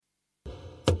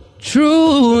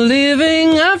True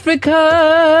living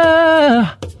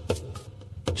Africa.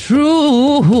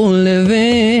 True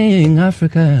living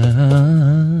Africa.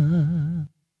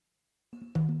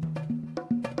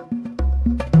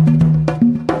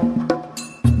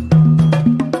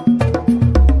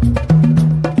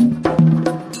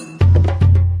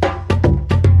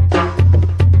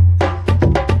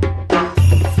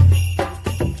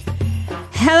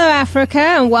 Africa,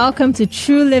 and welcome to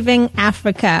True Living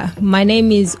Africa. My name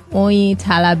is Oyin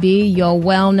Talabi, your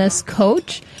wellness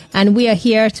coach, and we are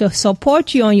here to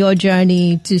support you on your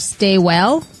journey to stay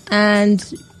well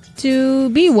and to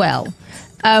be well.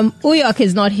 Uyok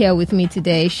is not here with me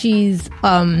today. She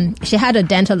had a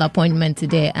dental appointment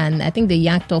today, and I think they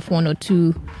yanked off one or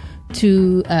two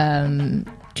tooth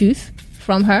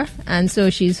from her, and so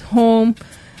she's home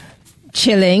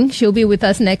chilling. She'll be with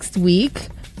us next week.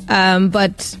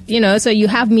 But, so you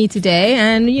have me today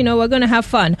and, we're going to have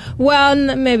fun. Well,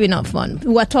 maybe not fun.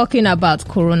 We're talking about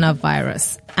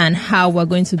coronavirus and how we're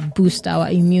going to boost our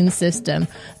immune system.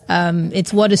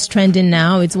 It's what is trending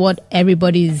now. It's what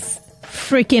everybody's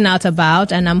freaking out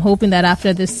about. And I'm hoping that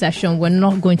after this session, we're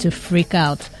not going to freak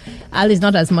out. At least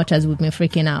not as much as we've been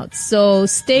freaking out. So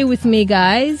stay with me,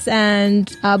 guys,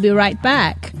 and I'll be right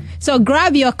back. So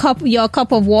grab your cup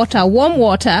of water, warm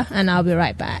water, and I'll be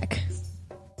right back.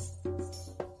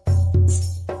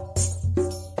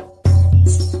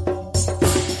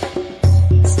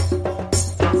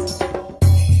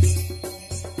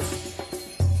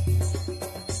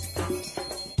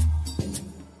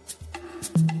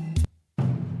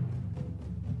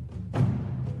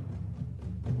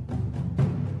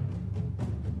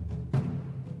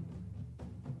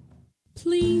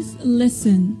 Please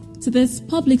listen to this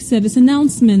public service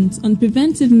announcement on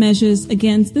preventive measures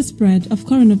against the spread of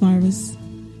coronavirus.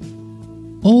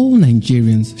 All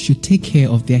Nigerians should take care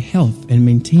of their health and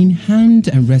maintain hand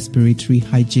and respiratory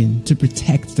hygiene to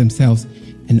protect themselves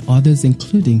and others,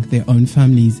 including their own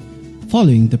families,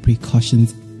 following the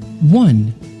precautions.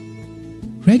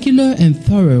 1. Regular and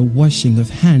thorough washing of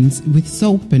hands with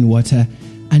soap and water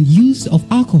and use of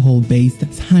alcohol-based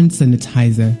hand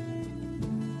sanitizer.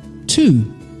 2.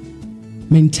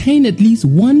 Maintain at least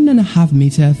 1.5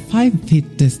 meter 5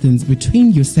 feet distance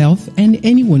between yourself and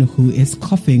anyone who is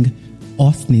coughing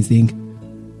or sneezing.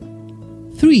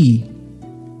 3.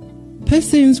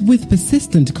 Persons with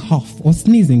persistent cough or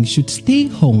sneezing should stay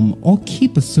home or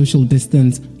keep a social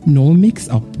distance, nor mix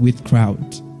up with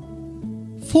crowd.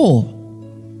 4.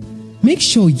 Make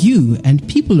sure you and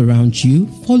people around you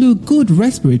follow good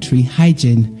respiratory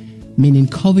hygiene, meaning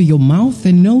cover your mouth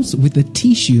and nose with a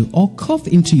tissue or cough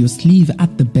into your sleeve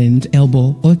at the bent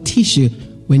elbow or tissue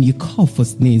when you cough or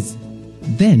sneeze.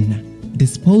 Then,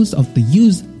 dispose of the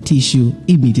used tissue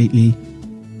immediately.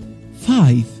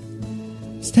 5.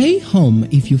 Stay home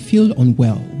if you feel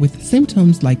unwell with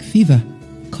symptoms like fever,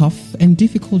 cough, and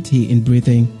difficulty in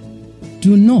breathing.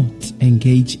 Do not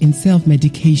engage in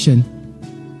self-medication.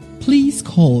 Please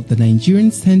call the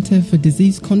Nigerian Center for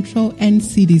Disease Control and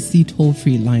CDC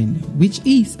toll-free line, which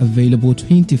is available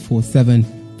 24/7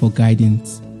 for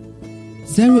guidance.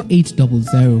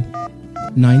 0800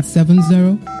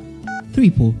 970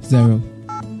 300.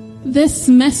 This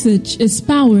message is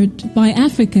powered by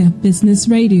Africa Business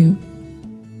Radio.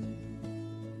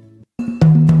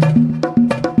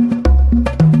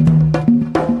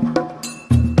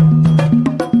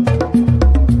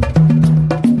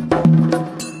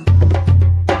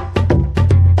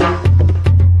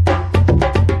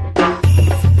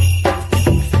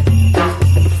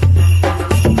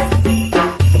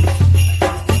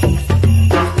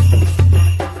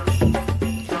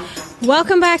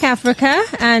 Welcome back, Africa,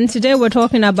 and today we're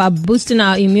talking about boosting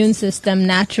our immune system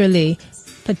naturally,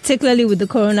 particularly with the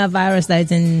coronavirus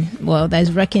that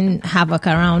is wreaking havoc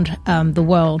around the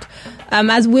world.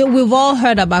 As we've all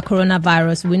heard about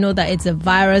coronavirus, we know that it's a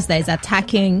virus that is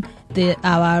attacking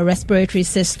our respiratory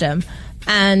system,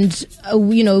 and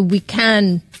we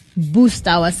can boost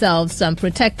ourselves and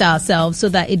protect ourselves so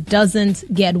that it doesn't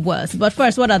get worse. But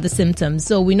first, what are the symptoms?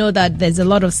 So we know that there's a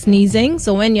lot of sneezing.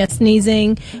 So when you're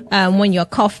sneezing, when you're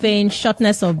coughing,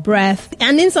 shortness of breath,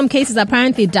 and in some cases,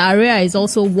 apparently diarrhea is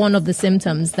also one of the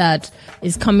symptoms that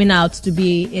is coming out to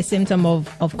be a symptom of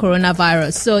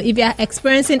coronavirus. So if you're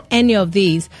experiencing any of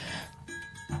these,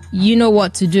 you know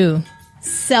what to do.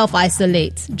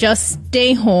 Self-isolate. Just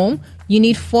stay home. You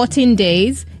need 14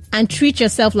 days. And treat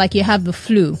yourself like you have the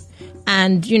flu,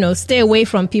 and stay away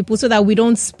from people so that we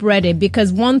don't spread it,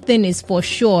 because one thing is for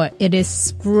sure, it is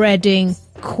spreading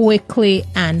quickly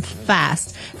and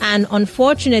fast. And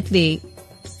unfortunately,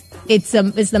 it's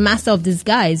the master of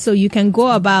disguise. So you can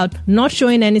go about not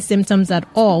showing any symptoms at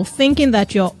all, thinking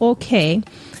that you're okay,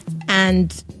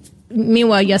 and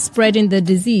meanwhile you're spreading the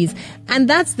disease. And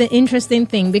that's the interesting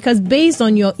thing, because based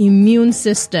on your immune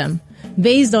system,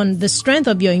 based on the strength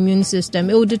of your immune system,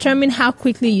 it will determine how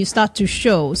quickly you start to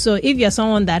show. So if you're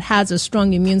someone that has a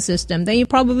strong immune system, then you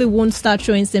probably won't start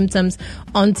showing symptoms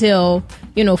until,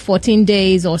 14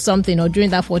 days or something, or during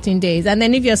that 14 days. And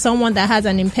then if you're someone that has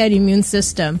an impaired immune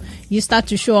system, you start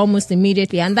to show almost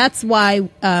immediately. And that's why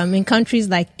in countries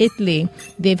like Italy,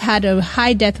 they've had a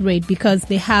high death rate, because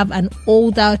they have an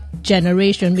older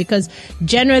generation. Because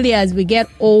generally, as we get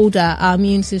older, our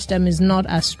immune system is not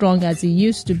as strong as it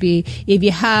used to be. If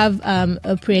you have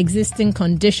a pre-existing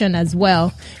condition as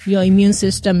well, your immune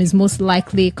system is most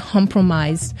likely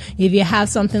compromised. If you have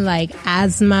something like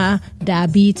asthma,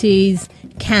 diabetes,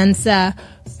 cancer,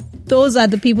 those are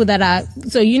the people that are,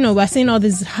 so, we're seeing all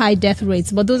these high death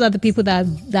rates, but those are the people that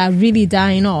are really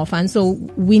dying off. And so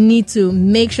we need to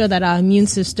make sure that our immune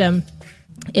system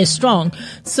is strong.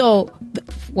 So,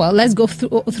 well, let's go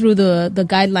through the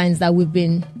guidelines that we've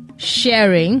been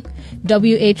sharing.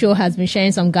 WHO has been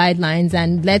sharing some guidelines,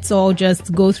 and let's all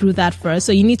just go through that first.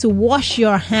 So you need to wash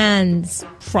your hands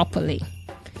properly.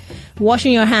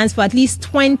 Washing your hands for at least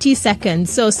 20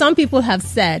 seconds. So some people have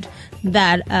said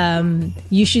that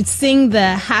you should sing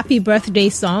the happy birthday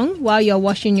song while you're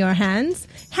washing your hands.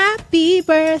 Happy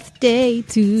birthday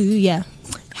to ya.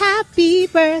 Happy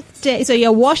birthday. So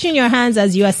you're washing your hands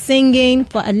as you are singing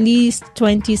for at least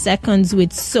 20 seconds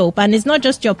with soap. And it's not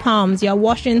just your palms. You're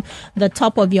washing the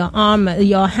top of your arm,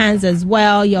 your hands as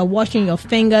well. You're washing your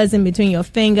fingers, in between your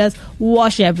fingers.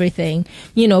 Wash everything.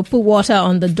 Put water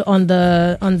on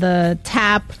the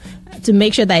tap to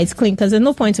make sure that it's clean, because there's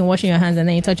no point in washing your hands and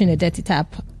then you're touching a dirty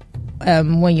tap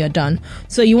when you're done.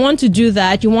 So you want to do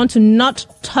that. You want to not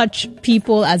touch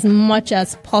people as much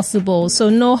as possible. So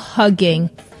no hugging,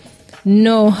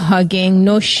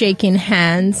 no shaking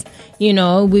hands.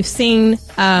 We've seen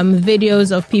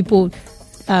videos of people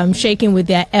shaking with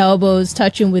their elbows,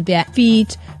 touching with their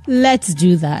feet. Let's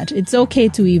do that. It's okay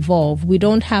to evolve. We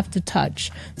don't have to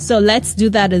touch. So let's do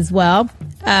that as well.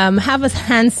 Have a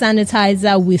hand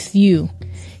sanitizer with you.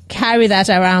 Carry that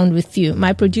around with you.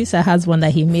 My producer has one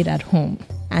that he made at home,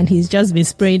 and he's just been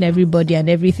spraying everybody and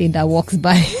everything that walks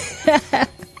by.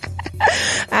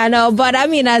 I know, but I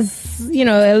mean, as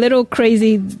a little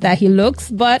crazy that he looks,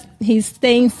 but he's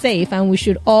staying safe, and we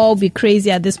should all be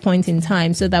crazy at this point in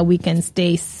time so that we can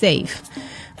stay safe.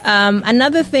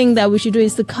 Another thing that we should do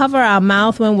is to cover our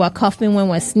mouth when we're coughing, when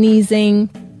we're sneezing.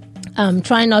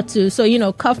 Try not to,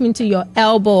 cough into your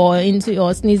elbow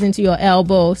or sneeze into your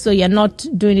elbow. So you're not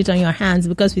doing it on your hands,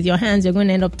 because with your hands, you're going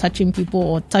to end up touching people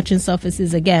or touching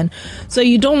surfaces again. So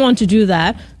you don't want to do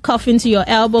that. Cough into your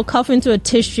elbow, cough into a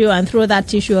tissue and throw that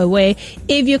tissue away.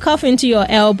 If you cough into your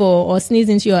elbow or sneeze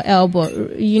into your elbow,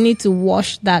 you need to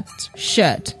wash that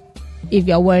shirt. If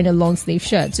you're wearing a long sleeve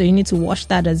shirt, so you need to wash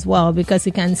that as well, because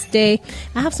it can stay.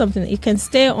 It can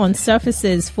stay on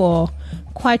surfaces for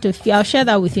quite a few. I'll share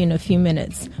that with you in a few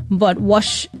minutes. But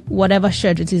wash whatever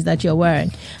shirt it is that you're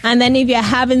wearing. And then if you're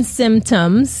having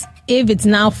symptoms, if it's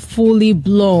now fully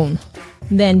blown,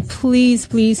 then please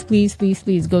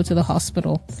go to the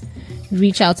hospital.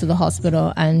 Reach out to the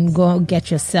hospital and go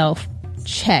get yourself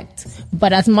checked.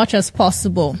 But as much as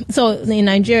possible. So in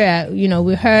Nigeria,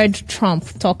 we heard Trump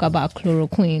talk about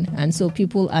chloroquine, and so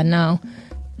people are now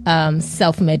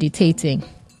self-meditating.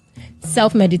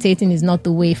 Self-meditating is not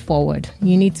the way forward.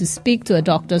 You need to speak to a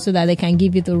doctor so that they can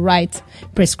give you the right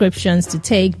prescriptions to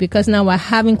take, because now we're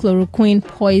having chloroquine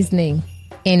poisoning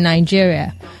in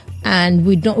Nigeria. And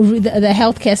the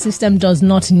healthcare system does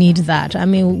not need that. I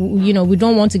mean, we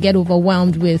don't want to get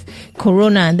overwhelmed with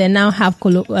corona and then now have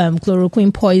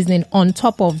chloroquine poisoning on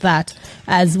top of that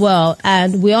as well.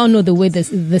 And we all know the way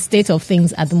the state of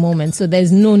things at the moment. So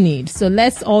there's no need. So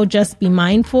let's all just be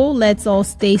mindful. Let's all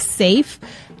stay safe.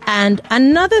 And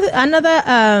another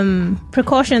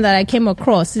precaution that I came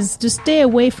across is to stay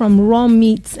away from raw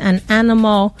meats and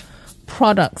animal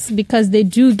products, because they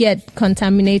do get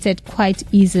contaminated quite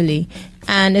easily,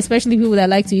 and especially people that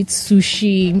like to eat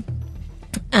sushi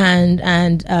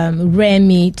and rare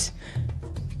meat.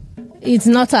 It's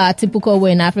not our typical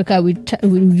way in Africa. We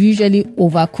usually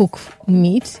overcook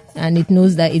meat, and it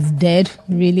knows that it's dead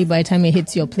really by the time it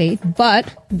hits your plate.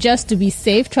 But just to be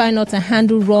safe, try not to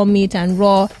handle raw meat and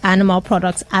raw animal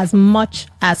products as much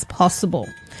as possible.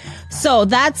 So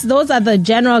those are the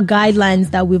general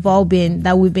guidelines that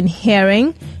we've been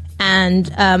hearing, and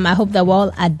I hope that we're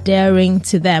all adhering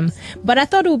to them. But I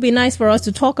thought it would be nice for us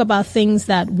to talk about things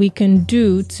that we can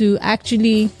do to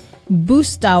actually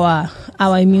boost our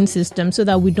immune system so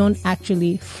that we don't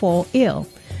actually fall ill.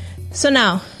 So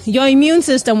now, your immune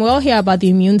system, we all hear about the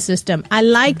immune system.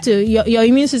 Your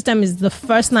immune system is the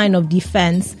first line of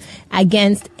defense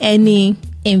against any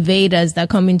invaders that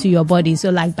come into your body. So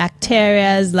like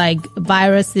bacteria, like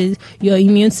viruses, your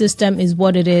immune system is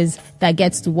what it is that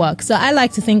gets to work. So I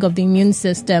like to think of the immune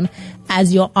system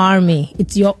as your army.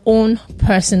 It's your own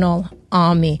personal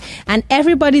army. And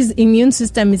everybody's immune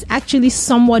system is actually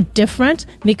somewhat different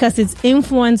because it's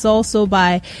influenced also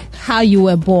by how you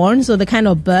were born. So the kind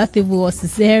of birth, if it was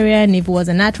cesarean, if it was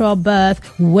a natural birth,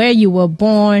 where you were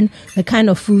born, the kind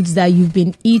of foods that you've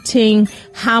been eating,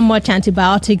 how much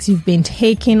antibiotics you've been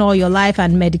taking all your life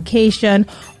and medication.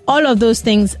 All of those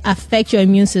things affect your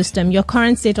immune system. Your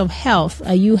current state of health.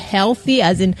 Are you healthy?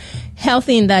 As in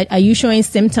healthy in that, are you showing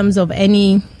symptoms of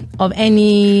any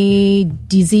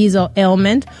disease or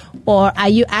ailment? Or are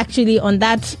you actually on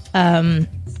that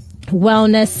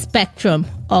wellness spectrum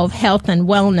of health and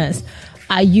wellness?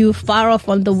 Are you far off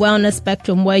on the wellness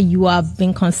spectrum where you have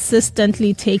been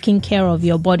consistently taking care of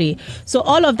your body? So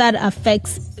all of that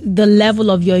affects the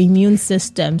level of your immune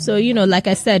system. So, like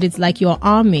I said, it's like your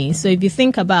army. So if you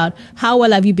think about how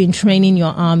well have you been training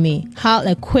your army, how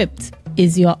equipped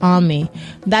is your army,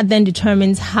 that then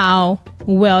determines how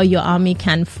well your army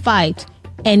can fight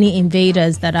any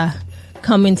invaders that are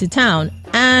coming to town.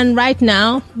 And right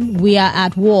now, we are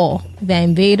at war. The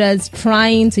invaders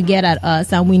trying to get at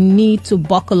us, and we need to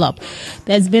buckle up.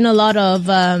 There's been a lot of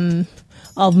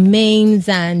memes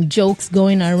and jokes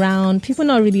going around. People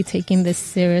not really taking this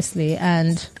seriously,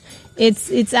 and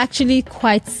it's actually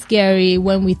quite scary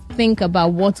when we think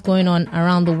about what's going on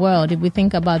around the world. If we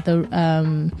think about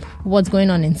what's going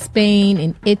on in Spain,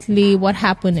 in Italy, what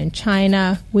happened in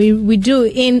China, we do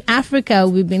in Africa.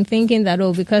 We've been thinking that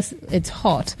because it's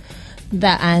hot,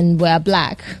 and we're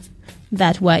black,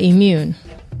 that we're immune.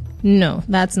 No,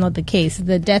 that's not the case.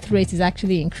 The death rate is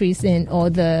actually increasing, or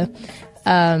the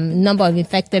number of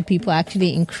infected people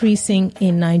actually increasing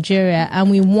in Nigeria, and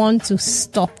we want to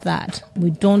stop that.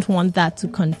 We don't want that to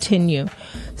continue.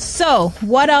 So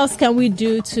what else can we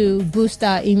do to boost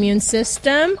our immune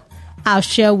system? I'll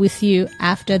share with you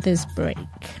after this break.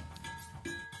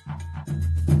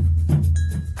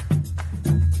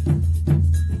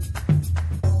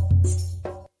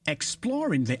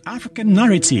 Exploring the African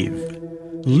narrative,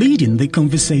 leading the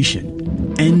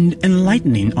conversation, and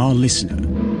enlightening our listener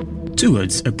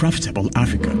towards a profitable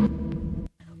Africa.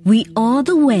 We are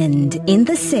the wind in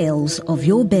the sails of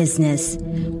your business.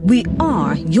 We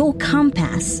are your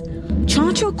compass.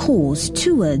 Chart your course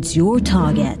towards your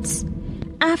targets.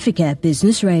 Africa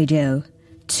Business Radio,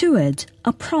 toward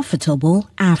a profitable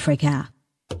Africa.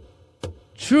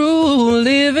 True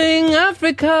living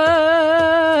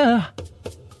Africa.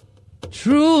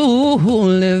 True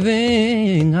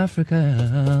living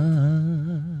Africa.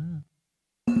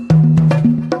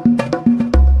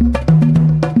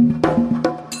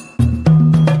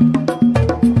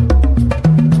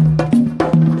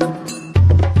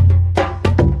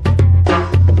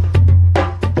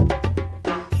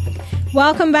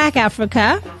 Welcome back,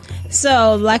 Africa.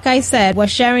 So, like I said, we're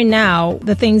sharing now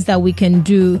the things that we can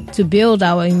do to build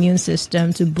our immune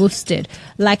system, to boost it.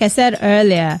 Like I said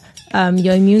earlier,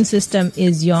 your immune system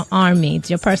is your army. It's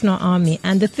your personal army.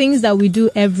 And the things that we do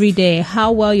every day,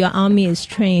 how well your army is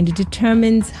trained,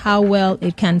 determines how well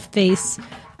it can face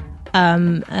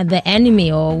the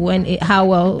enemy, or how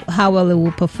well it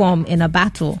will perform in a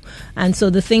battle. And so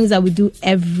the things that we do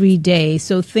every day,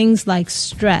 so things like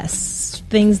stress,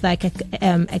 things like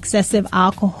excessive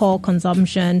alcohol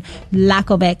consumption, lack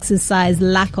of exercise,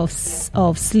 lack of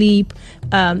sleep,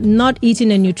 not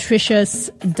eating a nutritious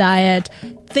diet,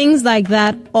 things like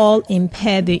that all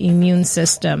impair the immune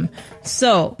system.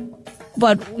 So,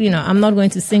 but I'm not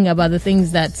going to sing about the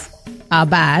things that are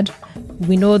bad.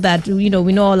 We know that, we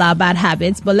know all our bad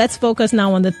habits, but let's focus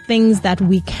now on the things that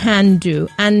we can do.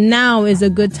 And now is a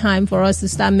good time for us to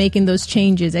start making those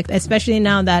changes, especially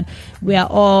now that we are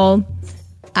all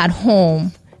at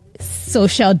home,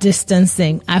 social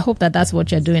distancing. I hope that that's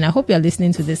what you're doing. I hope you're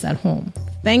listening to this at home.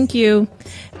 Thank you.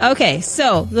 Okay,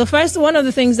 so the first one of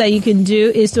the things that you can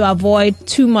do is to avoid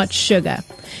too much sugar.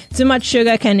 Too much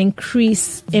sugar can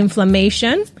increase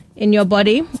inflammation in your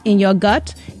body, in your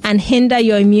gut, and hinder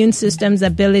your immune system's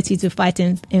ability to fight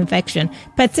infection,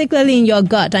 particularly in your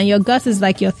gut. And your gut is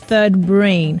like your third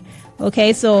brain.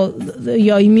 Okay, so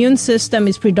your immune system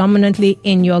is predominantly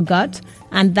in your gut,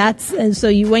 and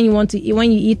when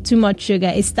you eat too much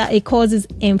sugar, it causes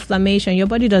inflammation. Your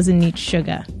body doesn't need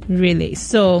sugar, really.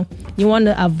 So you want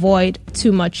to avoid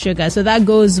too much sugar. So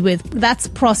that's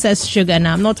processed sugar.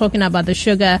 Now, I'm not talking about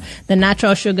the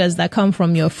natural sugars that come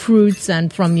from your fruits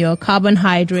and from your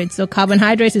carbohydrates. So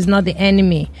carbohydrates is not the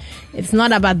enemy. It's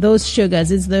not about those sugars.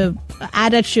 It's the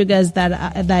added sugars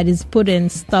that is put in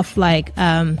stuff like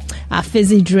our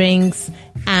fizzy drinks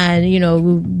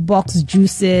and box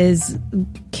juices,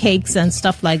 cakes and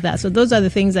stuff like that. So those are the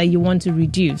things that you want to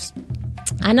reduce.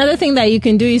 Another thing that you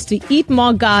can do is to eat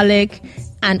more garlic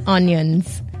and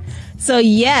onions. So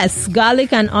yes,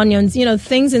 garlic and onions,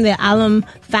 things in the alum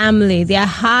family, they are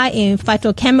high in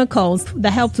phytochemicals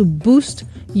that help to boost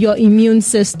your immune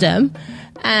system.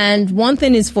 And one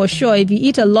thing is for sure, if you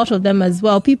eat a lot of them as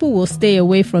well, people will stay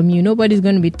away from you. Nobody's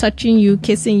going to be touching you,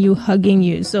 kissing you, hugging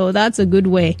you. So that's a good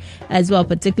way as well,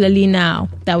 particularly now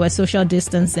that we're social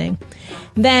distancing.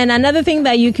 Then another thing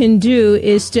that you can do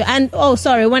is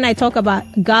when I talk about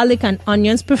garlic and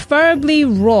onions, preferably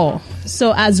raw.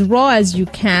 So as raw as you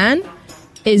can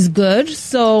is good.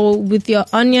 So with your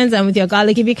onions and with your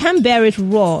garlic, if you can't bear it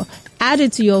raw, add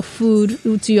it to your food,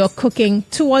 to your cooking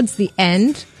towards the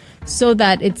end, so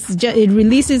that it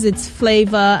releases its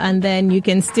flavor, and then you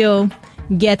can still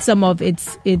get some of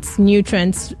its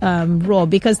nutrients raw,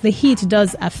 because the heat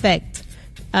does affect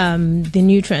the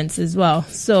nutrients as well.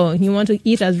 So you want to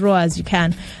eat as raw as you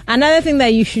can. Another thing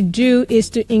that you should do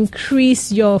is to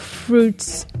increase your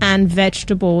fruits and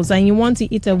vegetables, and you want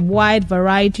to eat a wide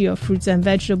variety of fruits and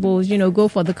vegetables. Go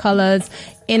for the colors.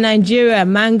 In Nigeria,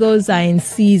 mangoes are in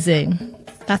season.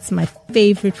 That's my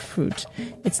favorite fruit.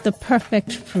 It's the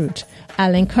perfect fruit.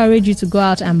 I'll encourage you to go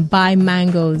out and buy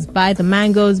mangoes. Buy the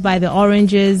mangoes, buy the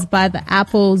oranges, buy the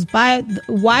apples, buy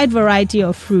a wide variety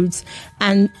of fruits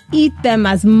and eat them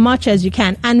as much as you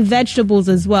can. And vegetables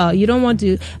as well. You don't want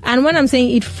to, and when I'm saying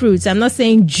eat fruits, I'm not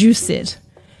saying juice it.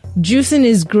 Juicing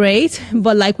is great,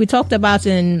 but like we talked about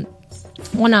in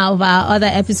one of our other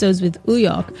episodes with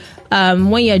Uyok,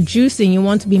 when you're juicing, you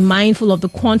want to be mindful of the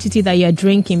quantity that you're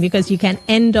drinking, because you can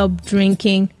end up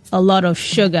drinking a lot of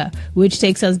sugar, which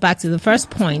takes us back to the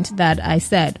first point that I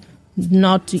said,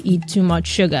 not to eat too much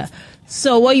sugar.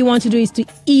 So what you want to do is to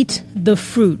eat the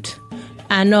fruit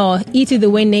and eat it the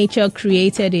way nature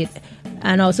created it,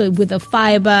 and also with the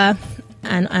fiber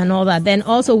and all that. Then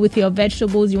also with your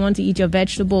vegetables, you want to eat your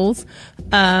vegetables.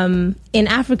 In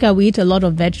Africa, we eat a lot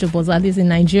of vegetables. At least in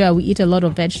Nigeria, we eat a lot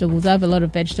of vegetables. I have a lot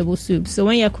of vegetable soup. So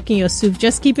when you're cooking your soup,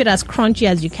 just keep it as crunchy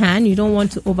as you can. You don't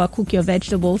want to overcook your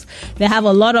vegetables. They have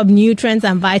a lot of nutrients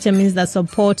and vitamins that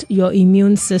support your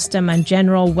immune system and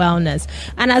general wellness.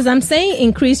 And as I'm saying,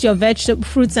 increase your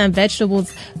fruits and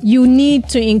vegetables, you need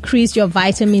to increase your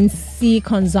vitamin C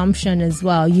consumption as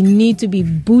well. You need to be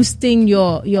boosting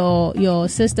your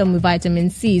system with vitamin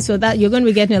C, so that you're going to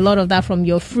be getting a lot of that from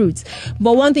your fruits.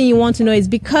 But one thing you want to know is,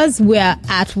 because we're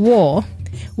at war,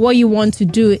 what you want to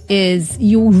do is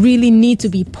you really need to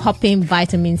be popping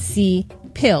vitamin C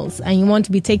pills, and you want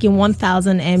to be taking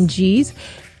 1,000 mgs.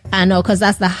 I know, because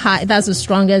that's the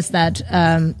strongest that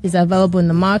is available in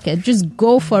the market. Just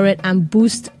go for it and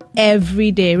boost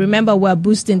every day. Remember, we're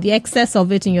boosting the excess of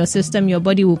it in your system. Your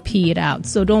body will pee it out.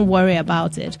 So don't worry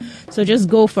about it. So just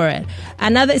go for it.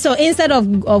 So instead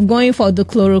of going for the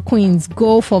chloroquines,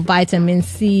 go for vitamin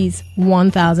C's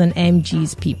 1,000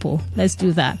 mgs, people. Let's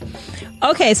do that.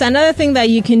 Okay. So another thing that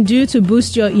you can do to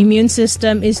boost your immune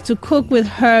system is to cook with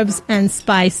herbs and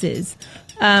spices.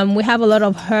 We have a lot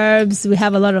of herbs. We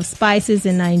have a lot of spices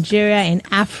in Nigeria, in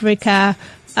Africa.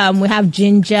 We have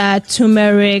ginger,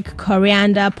 turmeric,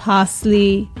 coriander,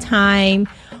 parsley, thyme.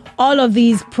 All of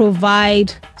these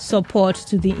provide support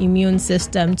to the immune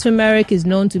system. Turmeric is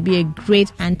known to be a great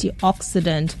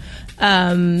antioxidant.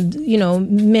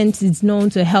 Mint is known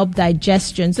to help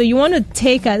digestion. So you want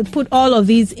to put all of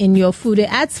these in your food.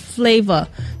 It adds flavor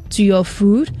to your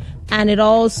food, and it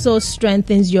also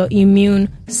strengthens your immune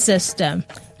system.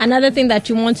 Another thing that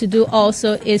you want to do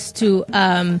also is to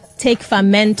take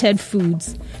fermented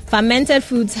foods. Fermented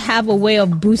foods have a way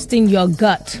of boosting your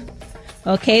gut.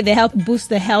 Okay, they help boost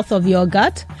the health of your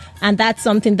gut, and that's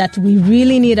something that we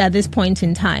really need at this point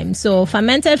in time. So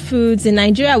fermented foods, in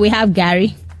Nigeria we have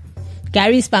gari.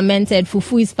 Gari is fermented,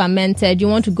 fufu is fermented. You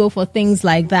want to go for things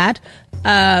like that.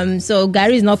 So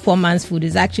gari is not poor man's food.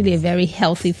 It's actually a very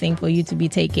healthy thing for you to be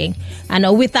taking. And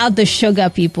without the sugar,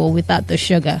 people, without the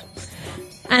sugar.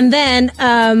 And then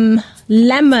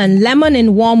lemon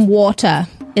in warm water.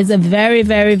 is a very,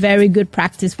 very, very good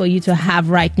practice for you to have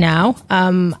right now.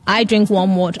 I drink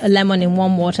lemon in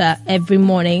warm water every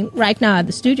morning. Right now in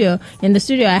the studio,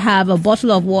 I have a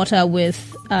bottle of water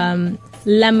with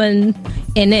lemon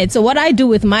in it. So what I do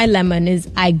with my lemon is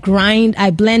I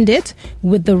blend it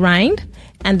with the rind,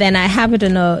 and then I have it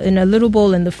in a little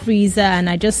bowl in the freezer, and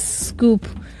I just scoop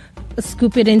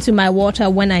it into my water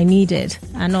when I need it.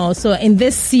 And also in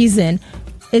this season,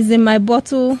 it's in my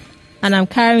bottle, and I'm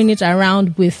carrying it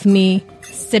around with me,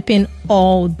 sipping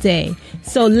all day.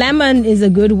 So lemon is a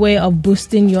good way of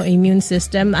boosting your immune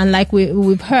system. And like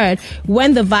we've heard,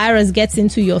 when the virus gets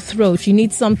into your throat, you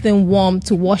need something warm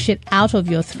to wash it out of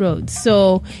your throat.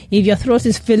 So if your throat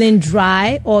is feeling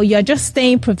dry or you're just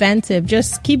staying preventive,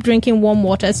 just keep drinking warm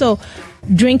water. So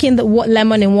drinking the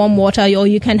lemon in warm water, or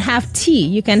you can have tea.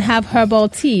 You can have herbal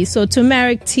tea. So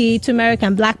turmeric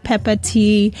and black pepper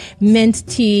tea, mint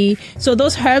tea. So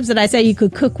those herbs that I said you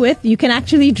could cook with, you can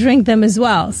actually drink them as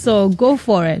well. So go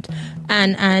for it,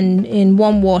 and in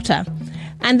warm water.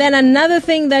 And then another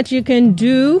thing that you can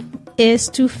do is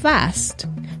to fast.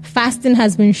 Fasting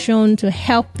has been shown to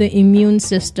help the immune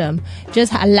system,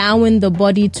 just allowing the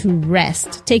body to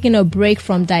rest, taking a break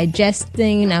from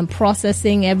digesting and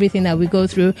processing everything that we go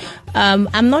through.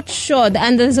 I'm not sure,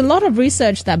 and there's a lot of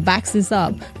research that backs this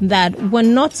up, that we're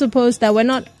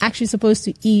not actually supposed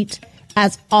to eat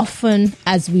as often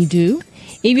as we do.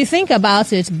 If you think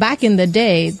about it, back in the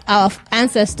day, our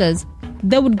ancestors,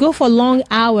 they would go for long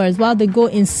hours while they go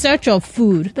in search of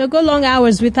food. They'll go long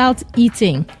hours without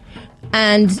eating.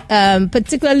 And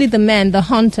particularly the men, the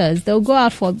hunters, they'll go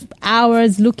out for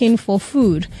hours looking for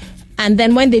food. And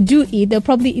then when they do eat,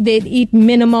 they'd eat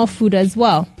minimal food as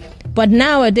well. But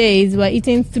nowadays, we're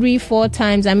eating 3-4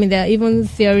 times. I mean, there are even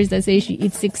theories that say you should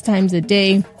eat 6 times a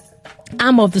day.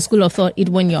 I'm of the school of thought, eat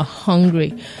when you're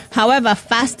hungry. However,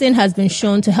 fasting has been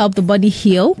shown to help the body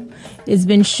heal. It's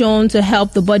been shown to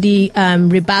help the body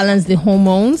rebalance the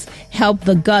hormones, help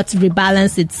the gut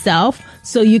rebalance itself.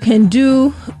 So you can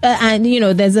do,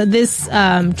 there's this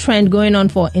trend going on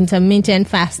for intermittent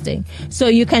fasting. So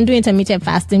you can do intermittent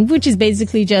fasting, which is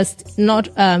basically just not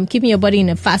keeping your body in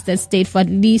a fasted state for at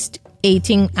least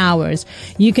 18 hours.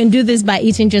 You can do this by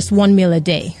eating just one meal a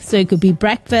day. So it could be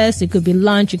breakfast, it could be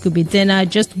lunch, it could be dinner.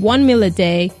 Just one meal a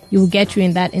day, it will get you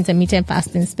in that intermittent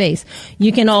fasting space.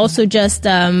 You can also just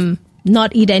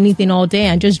not eat anything all day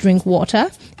and just drink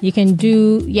water. You can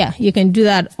do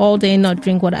that all day, not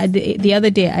drink water. The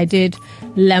other day I did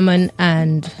lemon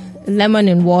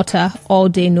in water all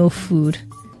day, no food.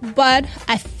 But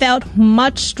I felt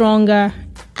much stronger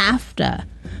after.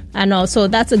 And also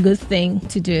that's a good thing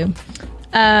to do.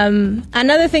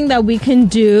 Another thing that we can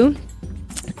do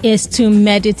is to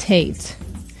meditate.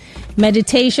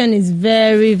 Meditation is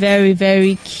very, very,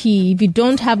 very key. If you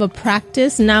don't have a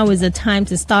practice, now is the time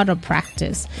to start a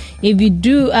practice. If you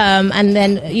do, and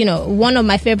then, one of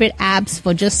my favorite apps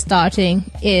for just starting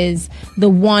is the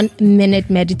 1 Minute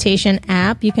Meditation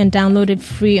app. You can download it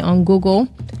free on Google,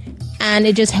 and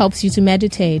it just helps you to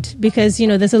meditate because,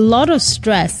 there's a lot of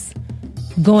stress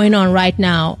going on right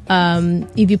now.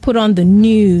 If you put on the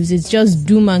news, it's just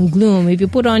doom and gloom. If you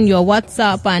put on your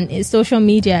WhatsApp and social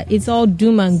media, it's all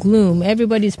doom and gloom.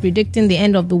 Everybody's predicting the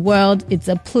end of the world. It's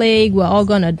a plague. We're all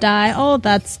gonna die. All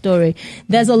that story.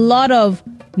 There's a lot of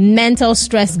mental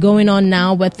stress going on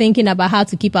now. We're thinking about how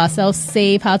to keep ourselves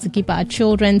safe, how to keep our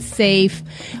children safe.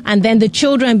 And then the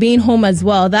children being home as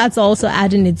well. That's also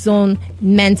adding its own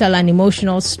mental and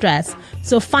emotional stress.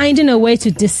 So finding a way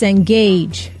to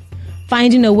disengage,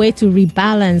 finding a way to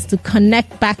rebalance, to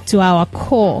connect back to our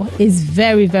core is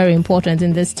very, very important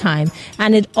in this time.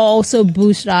 And it also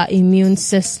boosts our immune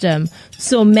system.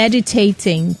 So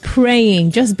meditating, praying,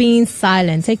 just being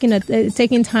silent,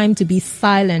 taking time to be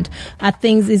silent at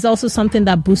things is also something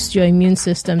that boosts your immune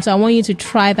system. So I want you to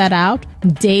try that out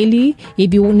daily.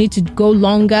 If you need to go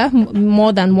longer,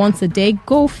 more than once a day,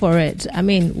 go for it. I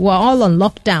mean, we're all on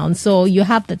lockdown, so you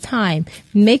have the time.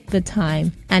 Make the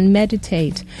time and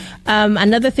meditate.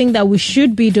 Another thing that we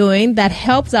should be doing that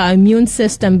helps our immune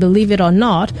system, believe it or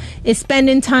not, is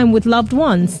spending time with loved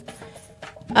ones.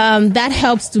 That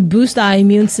helps to boost our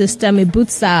immune system. It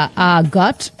boosts our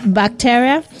gut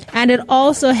bacteria, and it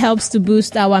also helps to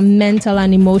boost our mental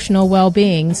and emotional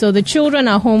well-being. So the children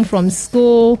are home from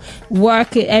school,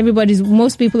 work,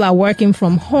 most people are working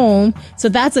from home. So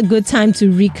that's a good time to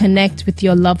reconnect with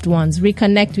your loved ones,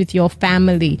 reconnect with your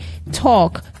family,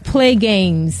 talk, play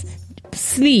games,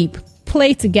 sleep,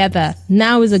 play together.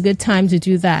 Now is a good time to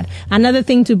do that. Another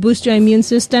thing to boost your immune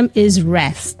system is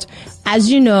rest.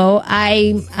 As you know,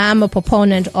 I am a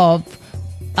proponent of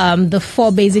the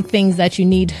 4 basic things that you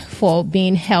need for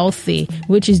being healthy,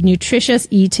 which is nutritious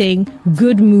eating,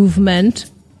 good movement,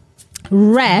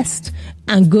 rest,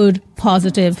 and good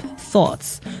positive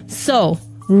thoughts. So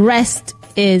rest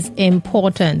is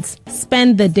important.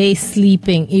 Spend the day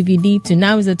sleeping if you need to.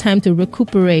 Now is the time to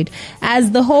recuperate.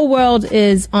 As the whole world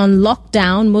is on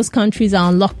lockdown, most countries are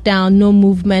on lockdown, no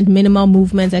movement, minimal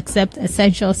movement except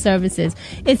essential services.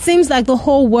 It seems like the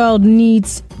whole world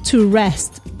needs to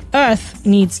rest. Earth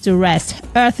needs to rest.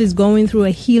 Earth is going through a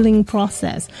healing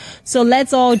process. So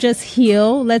let's all just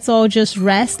heal. Let's all just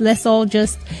rest. Let's all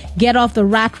just get off the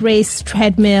rat race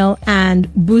treadmill and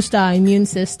boost our immune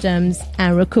systems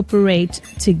and recuperate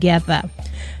together.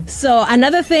 So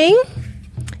another thing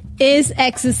is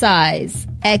exercise.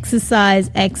 Exercise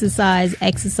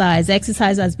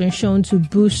has been shown to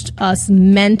boost us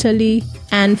mentally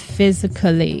and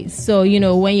physically. So,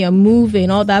 when you're moving,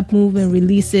 all that movement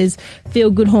releases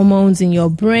feel-good hormones in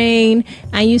your brain,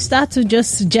 and you start to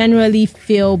just generally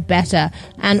feel better.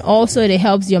 And also it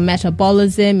helps your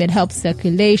metabolism, it helps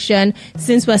circulation.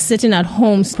 Since we're sitting at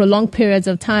home prolonged periods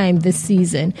of time this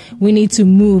season, we need to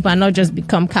move and not just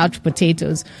become couch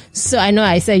potatoes. So I know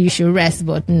I said you should rest,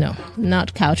 but no,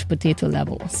 not couch potato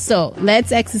level. So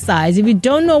let's exercise. If you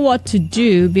don't know what to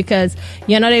do because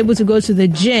you're not able to go to the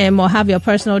gym or have your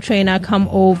personal trainer come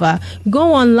over,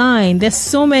 go online. There's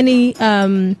so many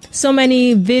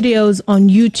videos on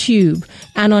YouTube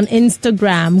and on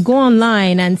Instagram. Go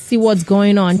online and see what's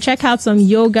going on. Check out some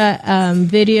yoga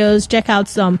videos. Check out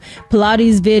some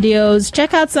Pilates videos.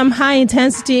 Check out some high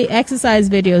intensity exercise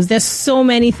videos. There's so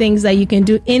many things that you can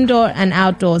do indoor and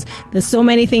outdoors. There's so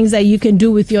many things that you can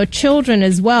do with your children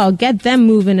as well. Get them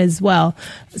moving as well,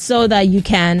 so that you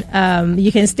can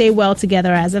stay well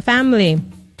together as a family.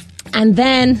 And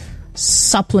then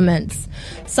supplements.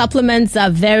 Supplements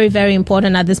are very, very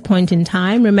important at this point in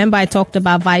time. Remember, I talked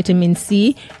about vitamin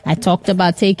C. I talked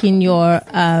about taking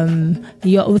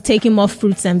taking more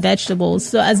fruits and vegetables.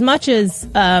 So as much as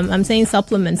I'm saying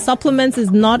supplements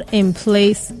is not in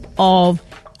place of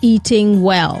eating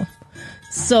well.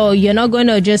 So you're not going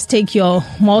to just take your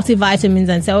multivitamins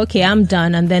and say, okay, I'm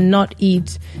done, and then not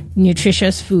eat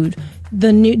nutritious food.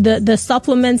 The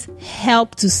supplements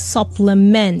help to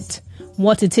supplement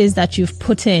what it is that you've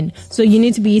put in. So you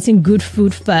need to be eating good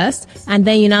food first, and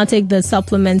then you now take the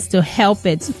supplements to help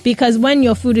it. Because when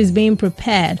your food is being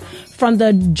prepared, from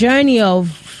the journey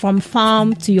from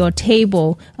farm to your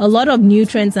table, a lot of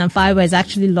nutrients and fiber is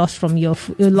actually lost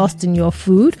in your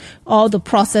food. All the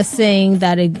processing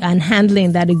and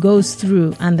handling that it goes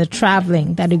through, and the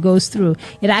traveling that it goes through,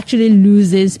 it actually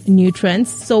loses nutrients.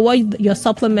 So what your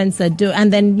supplements are doing,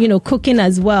 and then cooking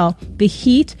as well, the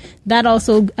heat that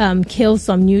also kills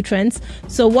some nutrients.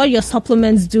 So what your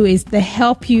supplements do is they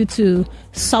help you to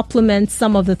supplement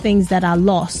some of the things that are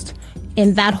lost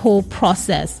in that whole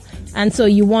process. And so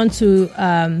you want to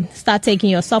start taking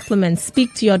your supplements.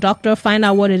 Speak to your doctor, find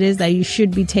out what it is that you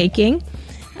should be taking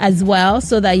as well,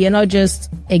 so that you're not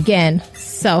just, again,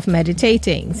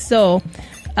 self-meditating. So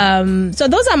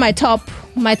those are my top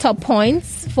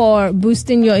points for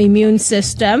boosting your immune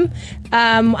system.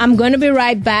 I'm going to be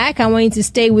right back. I want you to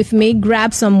stay with me,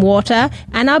 grab some water,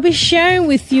 and I'll be sharing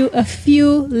with you a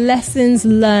few lessons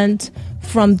learned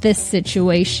from this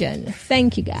situation.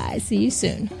 Thank you, guys. See you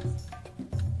soon.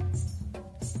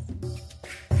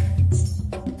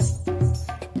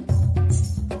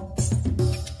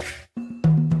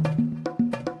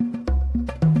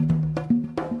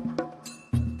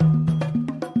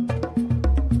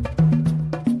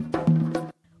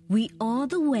 We are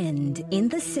the wind in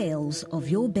the sails of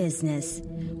your business.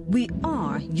 We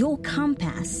are your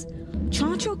compass.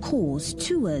 Chart your course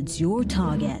towards your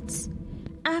targets.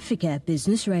 Africa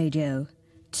Business Radio.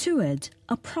 Toward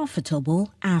a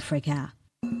profitable Africa.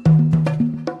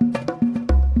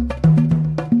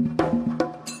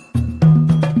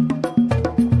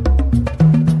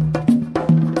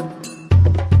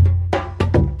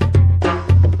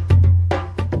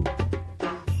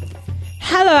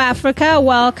 Hello, Africa.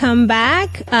 Welcome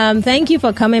back. Thank you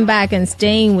for coming back and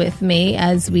staying with me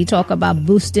as we talk about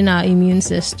boosting our immune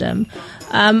system.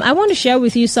 I want to share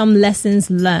with you some lessons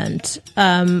learned.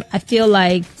 I feel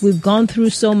like we've gone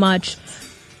through so much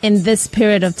in this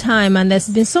period of time, and there's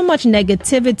been so much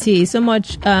negativity, so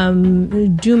much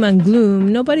doom and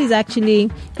gloom.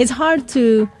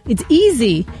 It's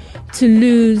easy to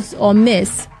lose or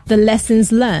miss the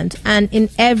lessons learned. And in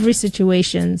every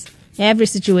situation, there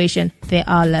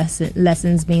are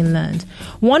lessons being learned.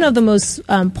 One of the most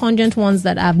pungent ones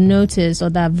that I've noticed or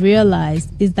that I've realized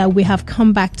is that we have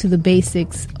come back to the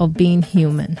basics of being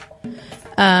human.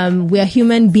 We are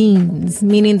human beings,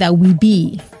 meaning that we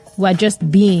We're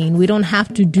just being. We don't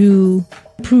have to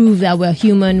prove that we're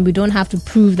human. We don't have to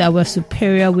prove that we're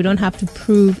superior. We don't have to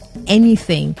prove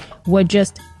anything. We're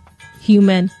just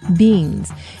human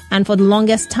beings. And for the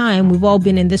longest time, we've all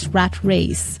been in this rat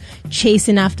race,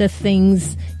 chasing after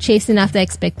things, chasing after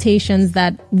expectations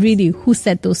that really, who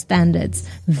set those standards?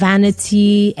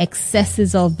 Vanity,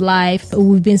 excesses of life.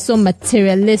 We've been so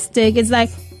materialistic. It's like,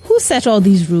 who set all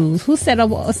these rules? Who set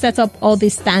up all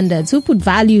these standards? Who put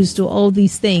values to all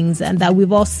these things and that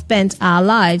we've all spent our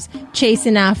lives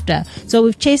chasing after? So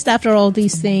we've chased after all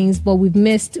these things, but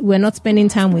we're not spending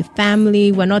time with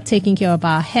family. We're not taking care of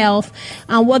our health.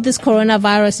 And what this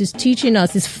coronavirus is teaching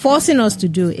us, is forcing us to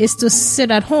do, is to sit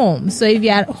at home. So if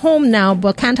you're at home now,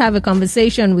 but can't have a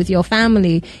conversation with your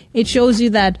family, it shows you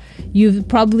that you've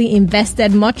probably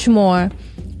invested much more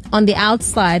on the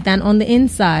outside than on the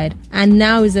inside. And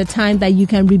now is the time that you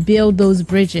can rebuild those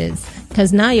bridges,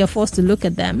 because now you're forced to look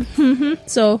at them.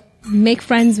 So make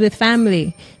friends with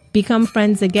family, become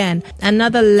friends again.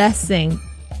 Another lesson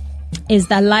is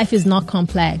that life is not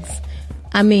complex.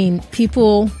 I mean,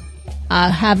 people are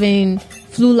having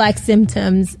flu-like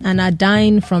symptoms and are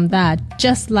dying from that,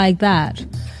 just like that.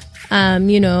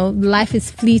 Life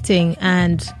is fleeting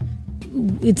and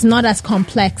it's not as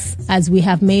complex as we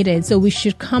have made it. So we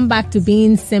should come back to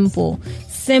being simple.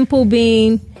 Simple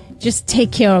being, just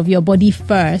take care of your body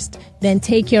first, then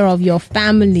take care of your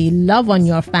family, love on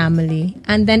your family,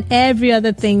 and then every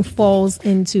other thing falls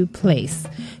into place.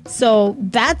 So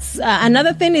that's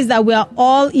another thing, is that we are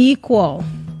all equal.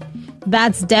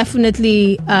 That's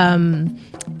definitely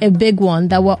a big one,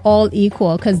 that we're all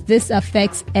equal, because this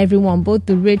affects everyone, both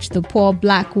the rich, the poor,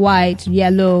 black, white,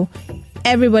 yellow.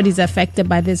 Everybody's affected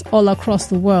by this all across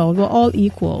the world. We're all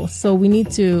equal. So we need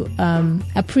to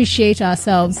appreciate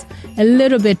ourselves a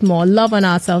little bit more, love on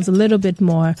ourselves a little bit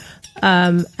more,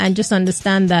 and just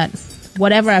understand that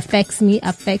whatever affects me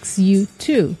affects you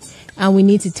too. And we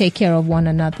need to take care of one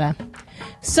another.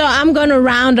 So I'm going to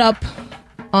round up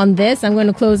on this. I'm going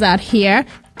to close out here.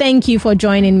 Thank you for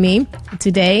joining me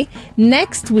today.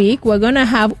 Next week, we're going to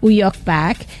have Uyok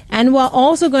back, and we're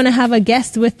also going to have a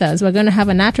guest with us. We're going to have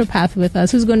a naturopath with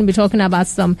us who's going to be talking about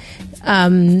some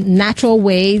natural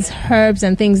ways, herbs,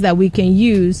 and things that we can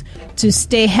use to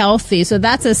stay healthy. So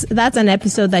that's an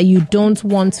episode that you don't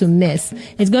want to miss.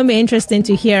 It's going to be interesting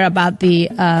to hear about the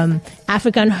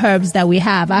African herbs that we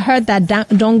have. I heard that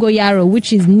dongoyaro,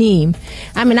 which is neem.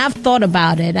 I mean, I've thought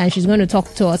about it, and she's going to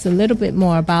talk to us a little bit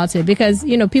more about it, because,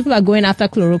 people are going after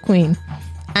chloroquine.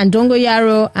 And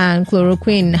dongoyaro and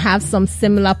chloroquine have some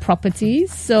similar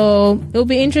properties. So it'll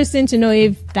be interesting to know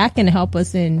if that can help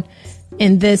us in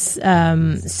this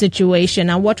situation,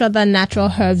 and what other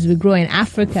natural herbs we grow in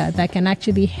Africa that can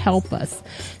actually help us.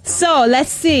 So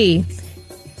let's see.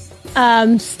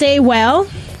 Stay well,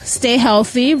 stay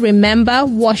healthy. Remember,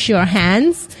 wash your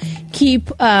hands.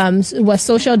 Keep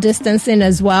social distancing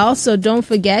as well. So don't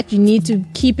forget, you need to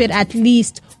keep it at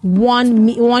least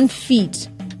 1 feet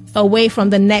away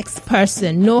from the next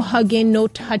person. No hugging, no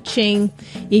touching.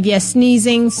 If you're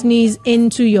sneezing, sneeze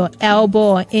into your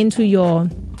elbow or into your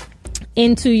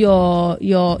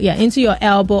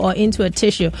elbow or into a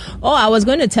tissue. Oh, I was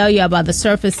going to tell you about the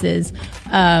surfaces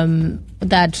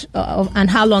that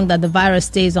and how long that the virus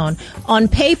stays on. On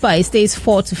paper, it stays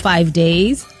 4 to 5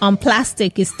 days. On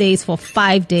plastic, it stays for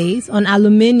 5 days. On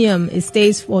aluminium, it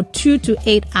stays for 2 to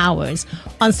 8 hours.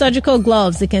 On surgical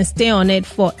gloves, it can stay on it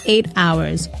for 8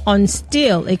 hours. On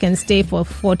steel, it can stay for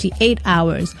 48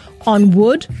 hours. On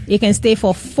wood, it can stay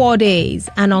for 4 days.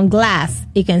 And on glass,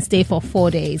 it can stay for 4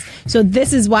 days. So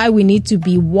this is why we need to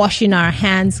be washing our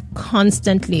hands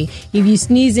constantly. If you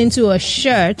sneeze into a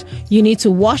shirt, you need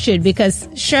to wash it, because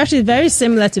shirt is very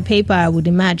similar to paper, I would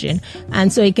imagine.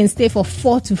 And so it can stay for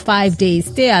 4 to 5 days.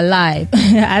 Stay alive.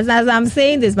 As I'm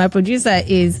saying this, my producer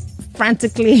is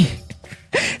frantically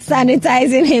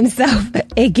sanitizing himself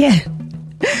again.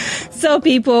 So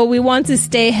people, we want to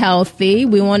stay healthy.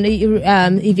 We want to,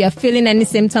 if you're feeling any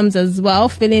symptoms as well,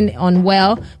 feeling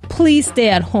unwell, please stay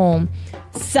at home.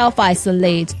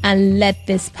 Self-isolate and let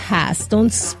this pass.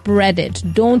 Don't spread it.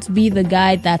 Don't be the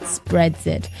guy that spreads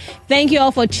it. Thank you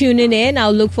all for tuning in.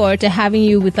 I'll look forward to having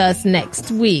you with us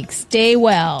next week. Stay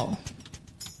well.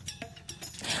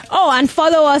 Oh, and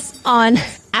follow us on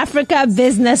Africa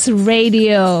Business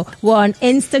Radio. We're on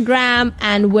Instagram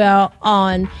and we're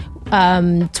on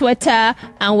Twitter,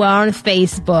 and we're on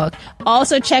Facebook.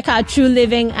 Also check out True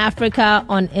Living Africa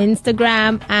on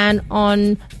Instagram and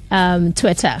on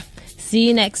Twitter. See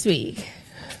you next week.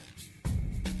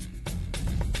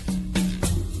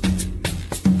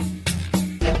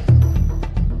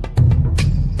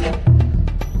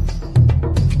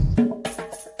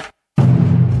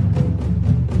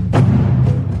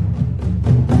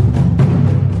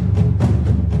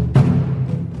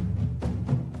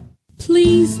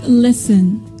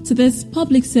 listen to this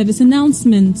public service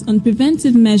announcement on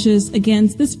preventive measures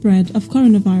against the spread of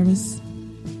coronavirus.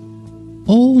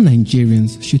 All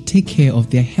Nigerians should take care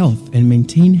of their health and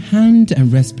maintain hand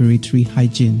and respiratory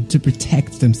hygiene to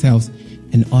protect themselves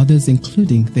and others,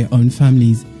 including their own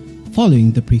families,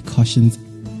 following the precautions.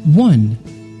 1.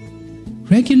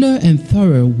 Regular and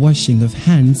thorough washing of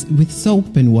hands with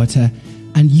soap and water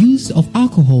and use of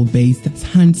alcohol-based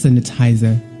hand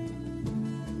sanitizer.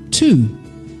 2.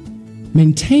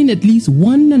 Maintain at least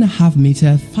 1.5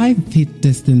 meter 5 feet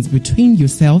distance between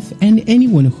yourself and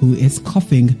anyone who is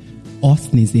coughing or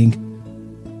sneezing.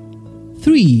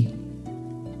 3.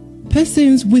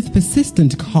 Persons with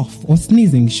persistent cough or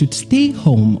sneezing should stay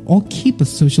home or keep a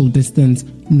social distance,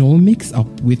 nor mix up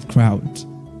with crowds.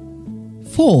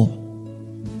 4.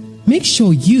 Make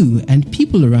sure you and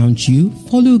people around you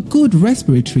follow good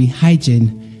respiratory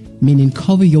hygiene, meaning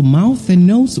cover your mouth and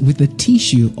nose with a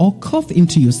tissue or cough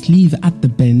into your sleeve at the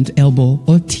bent elbow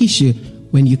or tissue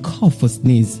when you cough or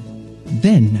sneeze.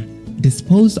 Then,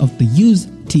 dispose of the used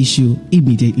tissue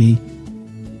immediately.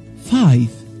 5.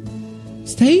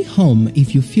 Stay home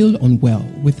if you feel unwell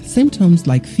with symptoms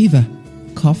like fever,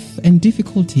 cough, and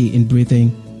difficulty in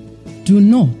breathing. Do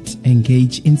not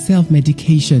engage in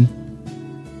self-medication.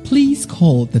 Please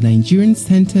call the Nigerian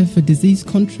Center for Disease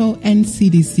Control and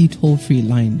CDC toll-free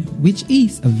line, which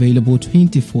is available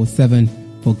 24/7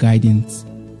 for guidance.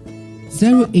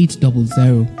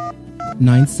 0800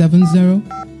 970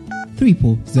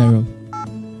 000.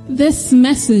 This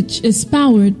message is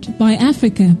powered by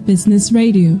Africa Business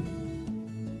Radio.